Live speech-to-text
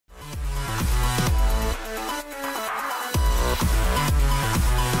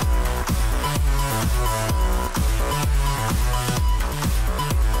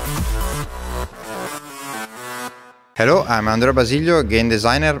Hello, I'm Andrea Basilio, game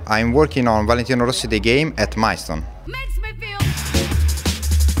designer. I'm working on Valentino Rossi the game at Milestone.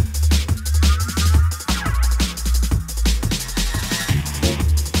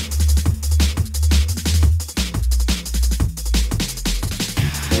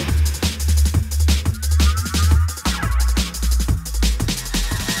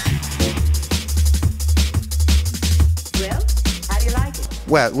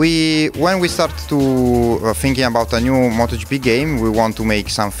 Well, when we start to thinking about a new MotoGP game, we want to make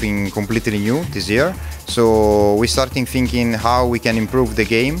something completely new this year. So we started thinking how we can improve the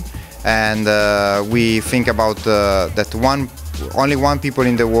game, and we think about that only one people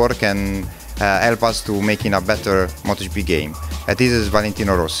in the world can help us to making a better MotoGP game. This is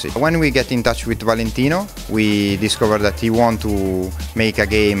Valentino Rossi. When we get in touch with Valentino, we discover that he wants to make a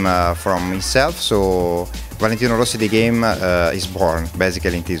game from himself. So Valentino Rossi the game is born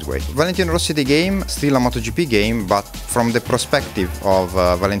basically in this way. Valentino Rossi the game, still a MotoGP game, but from the perspective of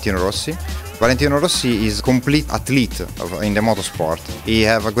Valentino Rossi. Valentino Rossi is a complete athlete in the motorsport. He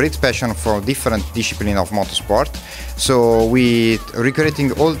has a great passion for different disciplines of motorsport. So we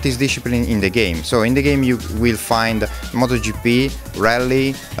recreating all these disciplines in the game. So in the game you will find MotoGP,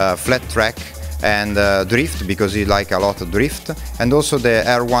 rally, flat track, and drift, because he like a lot of drift, and also the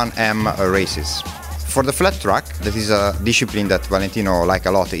R1M races. For the flat track, that is a discipline that Valentino like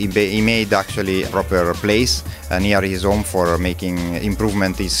a lot. He made actually a proper place near his home for making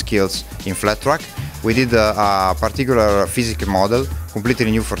improvement his skills in flat track. We did a particular physics model completely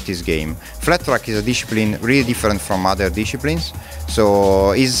new for this game. Flat track is a discipline really different from other disciplines.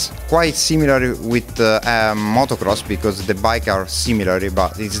 So it's quite similar with motocross, because the bikes are similar,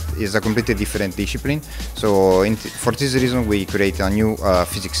 but it's a completely different discipline. So for this reason we create a new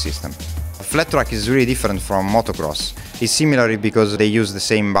physics system. Flat track is really different from motocross. It's similar because they use the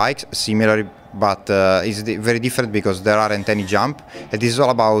same bikes, but it's very different because there aren't any jump. It is all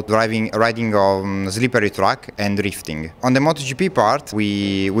about riding on slippery track and drifting. On the MotoGP part,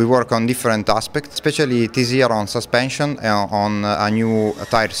 we work on different aspects, especially this year on suspension and on a new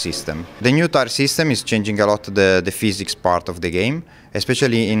tire system. The new tire system is changing a lot the physics part of the game,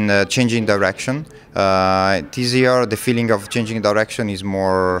 especially in changing direction. This year the feeling of changing direction is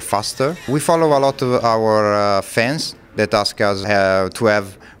more faster. We follow a lot of our fans that ask us to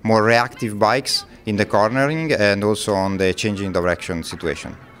have more reactive bikes in the cornering and also on the changing direction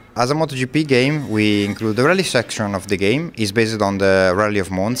situation. As a MotoGP game, we include the rally section of the game. Is based on the Rally of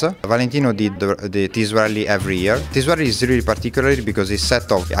Monza. Valentino did this rally every year. This rally is really particular because it's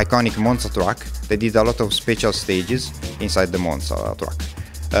set of iconic Monza track. They did a lot of special stages inside the Monza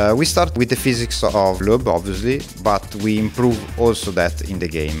track. We start with the physics of loop, obviously, but we improve also that in the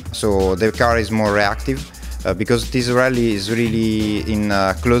game. So the car is more reactive. Because this rally is really in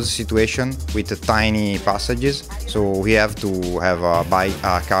a closed situation with tiny passages, so we have to have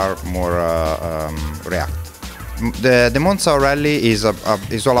a car more react. The Monza rally is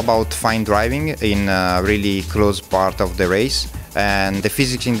all about fine driving in a really close part of the race, and the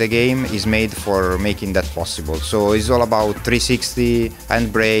physics in the game is made for making that possible. So it's all about 360,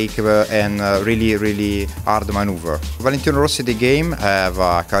 handbrake, and really hard maneuver. Valentino Rossi the game have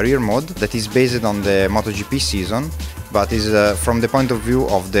a career mode that is based on the MotoGP season, but is from the point of view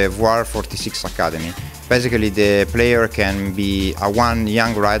of the VR46 Academy. Basically, the player can be one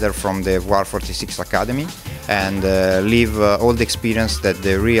young rider from the VR46 Academy and live all the experience that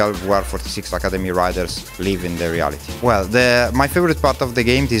the real VR46 Academy riders live in the reality. Well, my favorite part of the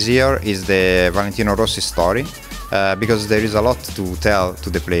game this year is the Valentino Rossi story, because there is a lot to tell to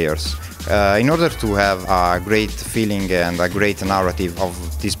the players. In order to have a great feeling and a great narrative of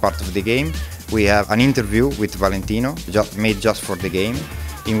this part of the game, we have an interview with Valentino, made just for the game,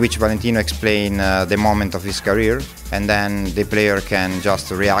 in which Valentino explains the moment of his career, and then the player can just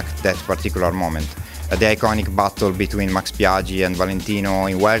react that particular moment. The iconic battle between Max Biaggi and Valentino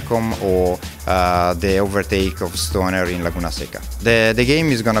in Welcome, or the overtake of Stoner in Laguna Seca. The game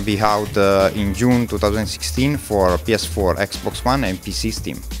is gonna be out in June 2016 for PS4, Xbox One and PC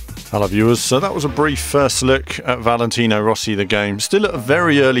Steam. Hello viewers, so that was a brief first look at Valentino Rossi the game. Still at a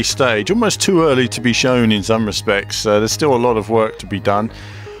very early stage, almost too early to be shown in some respects. There's still a lot of work to be done.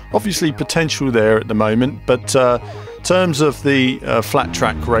 Obviously potential there at the moment, but in terms of the flat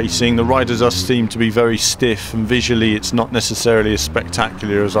track racing, the riders seem to be very stiff, and visually it's not necessarily as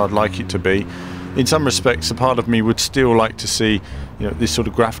spectacular as I'd like it to be. In some respects, a part of me would still like to see, this sort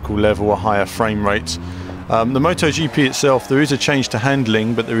of graphical level or higher frame rates. The MotoGP itself, there is a change to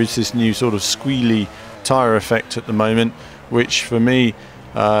handling, but there is this new sort of squealy tyre effect at the moment, which for me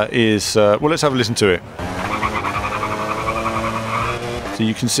is... well, let's have a listen to it. So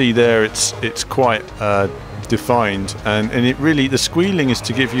you can see there it's quite defined, and it really, the squealing is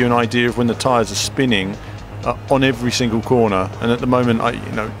to give you an idea of when the tyres are spinning on every single corner. And at the moment,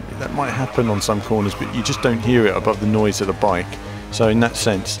 you know, that might happen on some corners, but you just don't hear it above the noise of the bike. So in that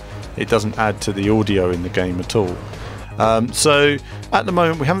sense, it doesn't add to the audio in the game at all. So at the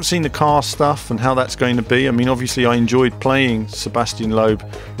moment we haven't seen the car stuff and how that's going to be. I mean, obviously I enjoyed playing Sebastian Loeb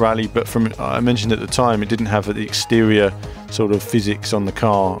Rally, but from I mentioned at the time, it didn't have the exterior sort of physics on the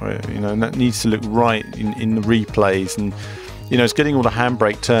car, you know, and that needs to look right in the replays. And you know, it's getting all the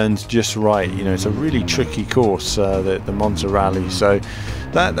handbrake turns just right. You know, it's a really tricky course, the Monza Rally, so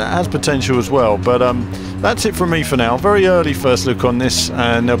that has potential as well. But that's it from me for now. Very early first look on this,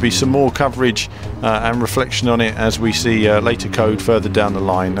 and there'll be some more coverage and reflection on it as we see later code further down the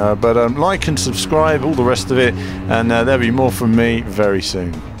line. But like and subscribe, all the rest of it, and there'll be more from me very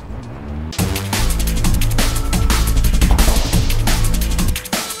soon.